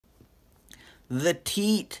the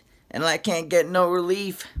teat, and I can't get no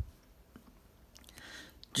relief.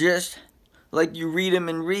 Just like you read 'em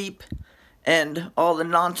and reap, and all the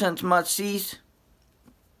nonsense must cease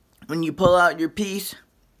when you pull out your piece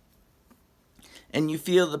and you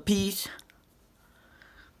feel the peace.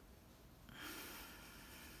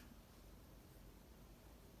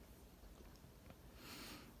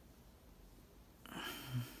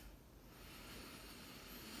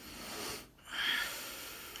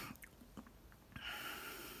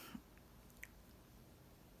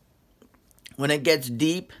 When it gets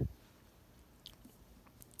deep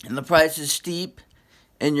and the price is steep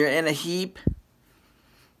and you're in a heap,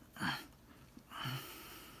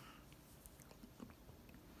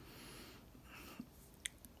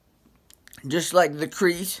 just like the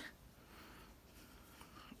crease,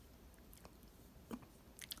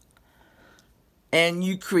 and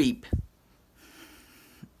you creep,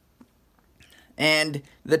 and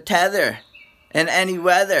the tether in any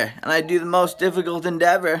weather, and I do the most difficult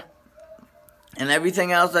endeavor, and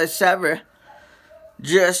everything else I sever,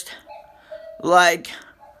 just like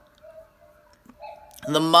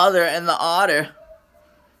the mother and the otter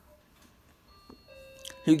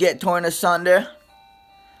who get torn asunder,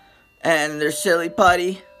 and they're silly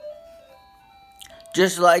putty,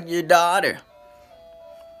 just like your daughter.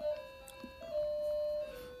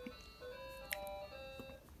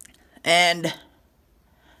 And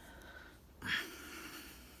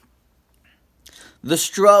the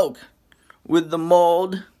stroke with the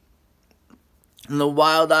mold and the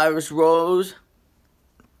wild iris rose,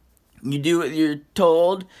 you do what you're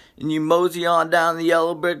told, and you mosey on down the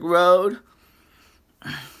yellow brick road.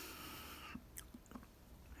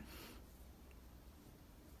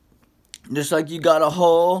 Just like you got a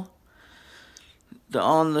hole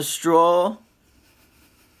on the stroll,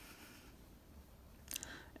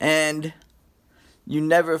 and you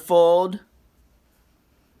never fold.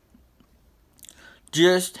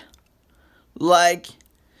 Just like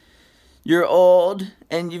you're old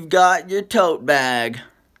and you've got your tote bag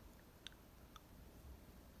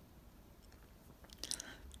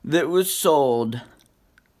that was sold.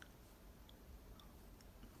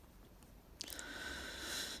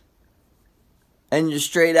 And you're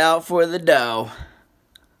straight out for the dough.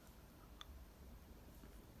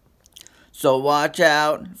 So watch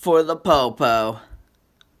out for the popo.